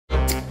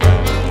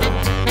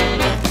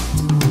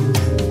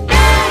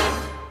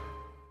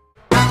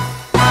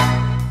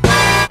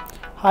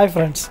Hi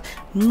friends,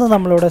 ഇന്ന്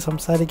നമ്മളിവിടെ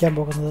സംസാരിക്കാൻ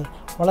പോകുന്നത്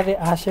വളരെ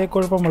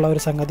ആശയക്കുഴപ്പമുള്ള ഒരു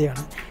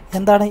സംഗതിയാണ്.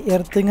 എന്താണ്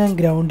എർത്തിങ്ങും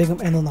ഗ്രൗണ്ടിങ്ങും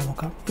എന്ന്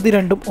നോക്കാം. ഇത്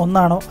രണ്ടും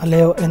ഒന്നാണോ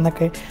അല്ലയോ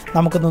എന്നൊക്കെ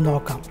നമുക്കൊന്ന്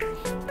നോക്കാം.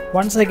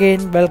 Once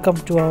again welcome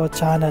to our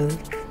channel.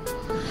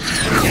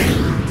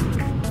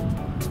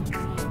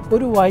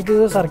 ഒരു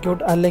വൈദ്യുത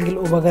സർക്യൂട്ട് അല്ലെങ്കിൽ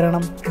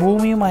ഉപകരണം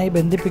ഭൂമിയുമായി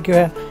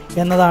ബന്ധിപ്പിക്കുക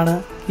എന്നതാണ്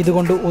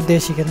ഇതുകൊണ്ട്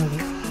ഉദ്ദേശിക്കുന്നത്.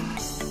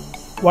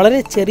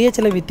 വളരെ ചെറിയ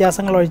ചില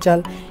വ്യത്യാസങ്ങൾ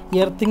ഒഴിച്ചാൽ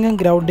എർത്തിങ്ങും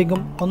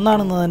ഗ്രൗണ്ടിങ്ങും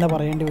ഒന്നാണെന്ന് തന്നെ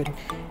പറയേണ്ടി വരും.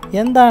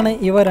 എന്താണ്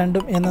ഇവ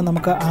രണ്ടും എന്ന്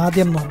നമുക്ക്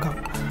ആദ്യം നോക്കാം.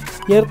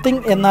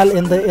 എർത്തിങ് എന്നാൽ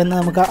എന്ത് എന്ന്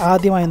നമുക്ക്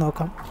ആദ്യമായി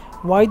നോക്കാം.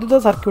 വൈദ്യുത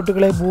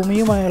സർക്യൂട്ടുകളെ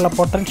ഭൂമിയുമായുള്ള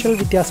പൊട്ടൻഷ്യൽ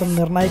വ്യത്യാസം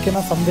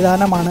നിർണ്ണയിക്കുന്ന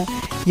സംവിധാനമാണ്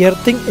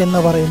എർത്തിങ്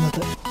എന്ന് പറയുന്നത്.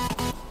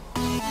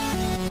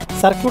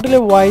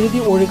 സർക്യൂട്ടിലെ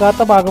വൈദ്യുതി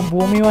ഒഴുകാത്ത ഭാഗം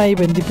ഭൂമിയുമായി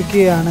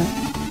ബന്ധിപ്പിക്കുകയാണ്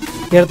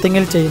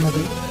എർത്തിങ്ങിൽ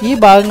ചെയ്യുന്നത്. ഈ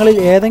ഭാഗങ്ങളിൽ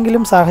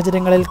ഏതെങ്കിലും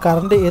സാഹചര്യങ്ങളിൽ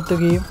കറണ്ട്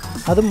എത്തുകയും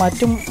അത്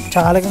മറ്റു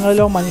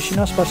ചാലകങ്ങളിലോ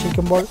മനുഷ്യനോ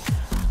സ്പർശിക്കുമ്പോൾ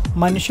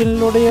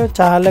മനുഷ്യനിലൂടെയോ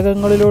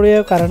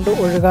ചാലകങ്ങളിലൂടെയോ കറണ്ട്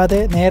ഒഴുകാതെ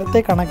നേരത്തെ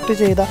കണക്ട്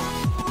ചെയ്ത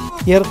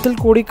എർത്തിൽ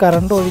കൂടി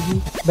കറണ്ട് ഒഴുകി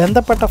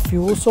ബന്ധപ്പെട്ട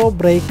ഫ്യൂസോ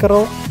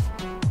ബ്രേക്കറോ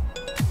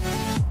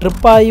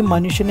ട്രിപ്പായി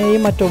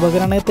മനുഷ്യനെയും മറ്റു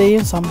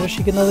ഉപകരണത്തെയും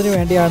സംരക്ഷിക്കുന്നതിന്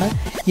വേണ്ടിയാണ്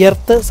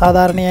എർത്ത്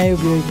സാധാരണയായി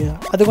ഉപയോഗിക്കുക.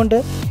 അതുകൊണ്ട്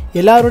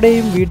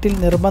എല്ലാവരുടെയും വീട്ടിൽ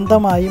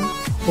നിർബന്ധമായും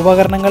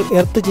ഉപകരണങ്ങൾ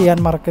എർത്ത് ചെയ്യാൻ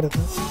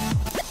മറക്കരുത്.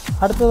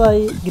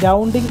 അടുത്തതായി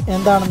ഗ്രൗണ്ടിങ്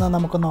എന്താണെന്ന്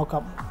നമുക്ക്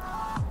നോക്കാം.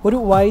 ഒരു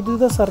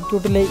വൈദ്യുത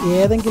സർക്യൂട്ടിലെ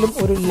ഏതെങ്കിലും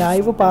ഒരു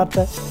ലൈവ്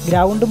പാർട്ട്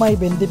ഗ്രൗണ്ടുമായി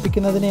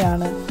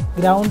ബന്ധിപ്പിക്കുന്നതിനെയാണ്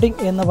ഗ്രൗണ്ടിങ്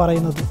എന്ന്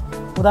പറയുന്നത്.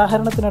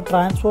 ഉദാഹരണത്തിന്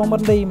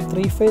ട്രാൻസ്ഫോമറിൻ്റെയും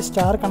 3 ഫേസ്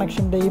സ്റ്റാർ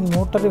കണക്ഷൻ്റെയും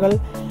ന്യൂട്രലുകൾ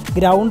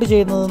ഗ്രൗണ്ട്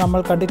ചെയ്യുന്നത്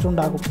നമ്മൾ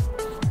കണ്ടിട്ടുണ്ടാകും.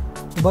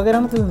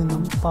 ഉപകരണത്തിൽ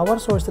നിന്നും പവർ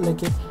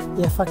സോഴ്സിലേക്ക്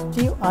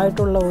എഫക്റ്റീവ്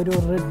ആയിട്ടുള്ള ഒരു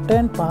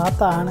റിട്ടേൺ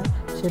പാത്താണ്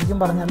ശരിക്കും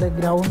പറഞ്ഞാൽ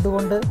ഗ്രൗണ്ട്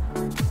കൊണ്ട്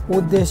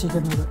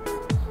ഉദ്ദേശിക്കുന്നത്.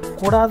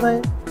 കൂടാതെ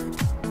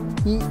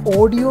ഈ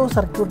ഓഡിയോ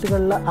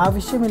സർക്യൂട്ടുകളിൽ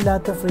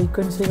ആവശ്യമില്ലാത്ത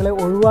ഫ്രീക്വൻസികളെ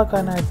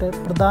ഒഴിവാക്കാനായിട്ട്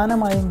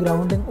പ്രധാനമായും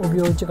ഗ്രൗണ്ടിങ്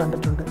ഉപയോഗിച്ച്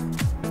കണ്ടിട്ടുണ്ട്.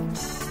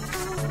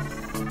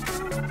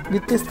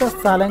 വ്യത്യസ്ത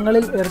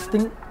സ്ഥലങ്ങളിൽ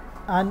എർത്തിങ്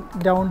ആൻഡ്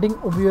ഗ്രൗണ്ടിങ്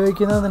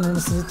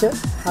ഉപയോഗിക്കുന്നതിനനുസരിച്ച്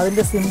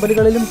അതിൻ്റെ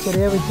സിമ്പലുകളിലും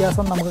ചെറിയ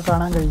വ്യത്യാസം നമുക്ക്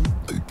കാണാൻ കഴിയും.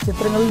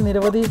 ചിത്രങ്ങളിൽ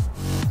നിരവധി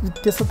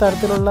വ്യത്യസ്ത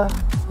തരത്തിലുള്ള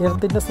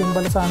എർത്തിൻ്റെ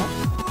സിമ്പൽസാണ്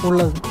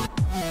ഉള്ളത്.